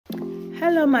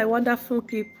Hello my wonderful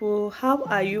people, how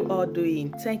are you all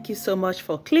doing? Thank you so much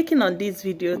for clicking on this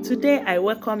video. Today I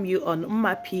welcome you on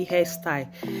MmaP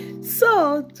Hairstyle.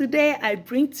 So today I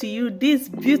bring to you this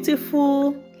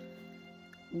beautiful,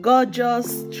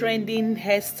 gorgeous, trending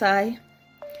hairstyle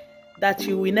that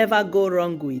you will never go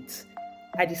wrong with.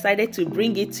 I decided to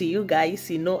bring it to you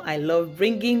guys. You know I love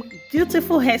bringing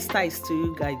beautiful hairstyles to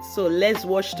you guys. So let's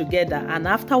watch together, and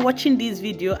after watching this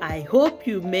video I hope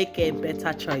you make a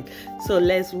better choice. So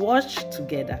let's watch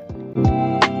together.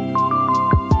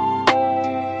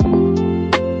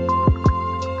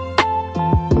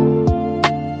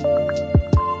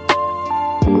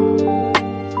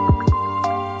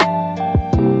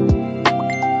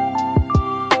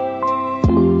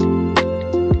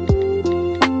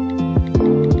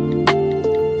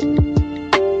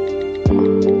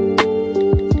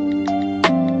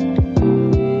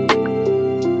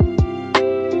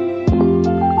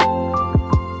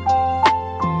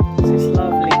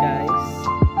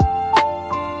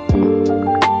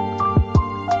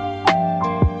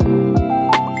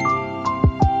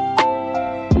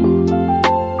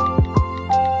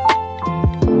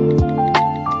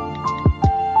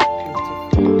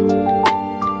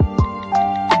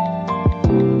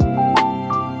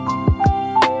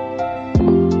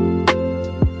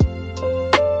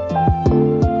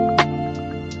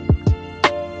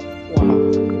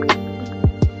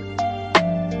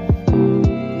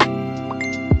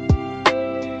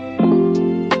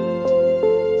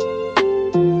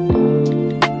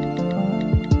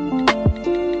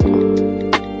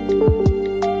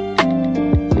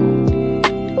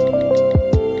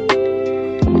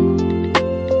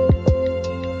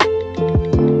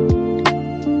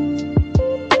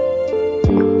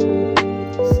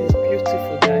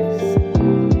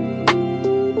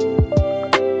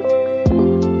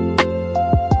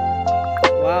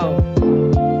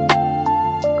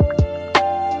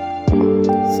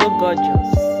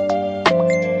 Gorgeous.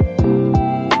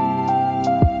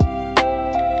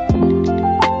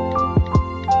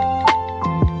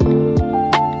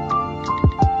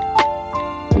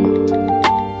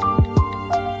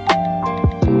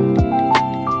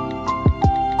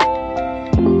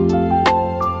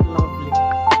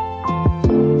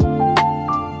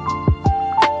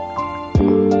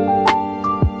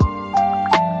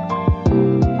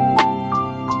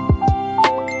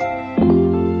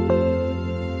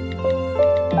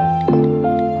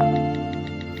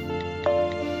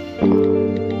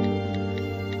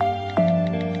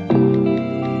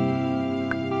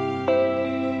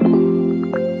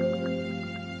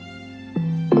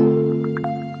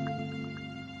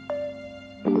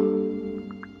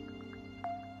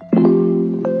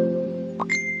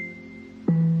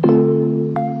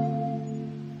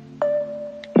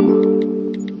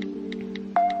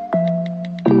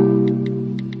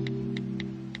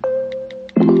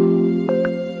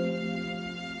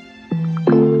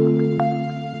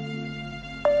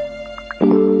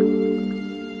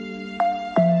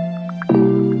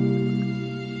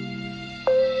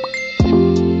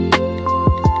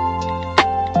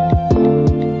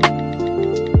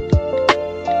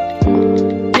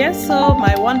 So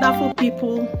my wonderful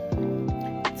people,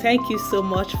 thank you so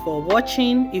much for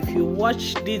watching. If you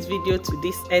watched this video to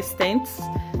this extent,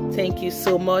 thank you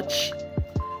so much.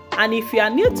 And if you are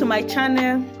new to my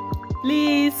channel,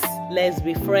 please let's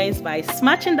be friends by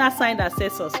smashing that sign that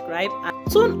says subscribe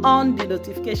and turn on the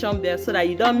notification bell so that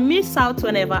you don't miss out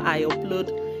whenever I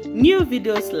upload new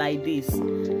videos like this.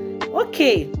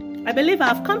 Okay, I believe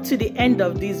I've come to the end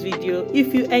of this video.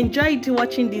 If you enjoyed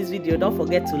watching this video, don't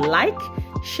forget to like,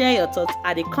 share your thoughts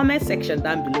at the comment section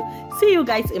down below. See you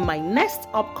guys in my next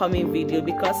upcoming video,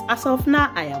 because as of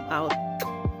now I am out.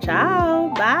 Ciao,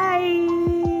 bye.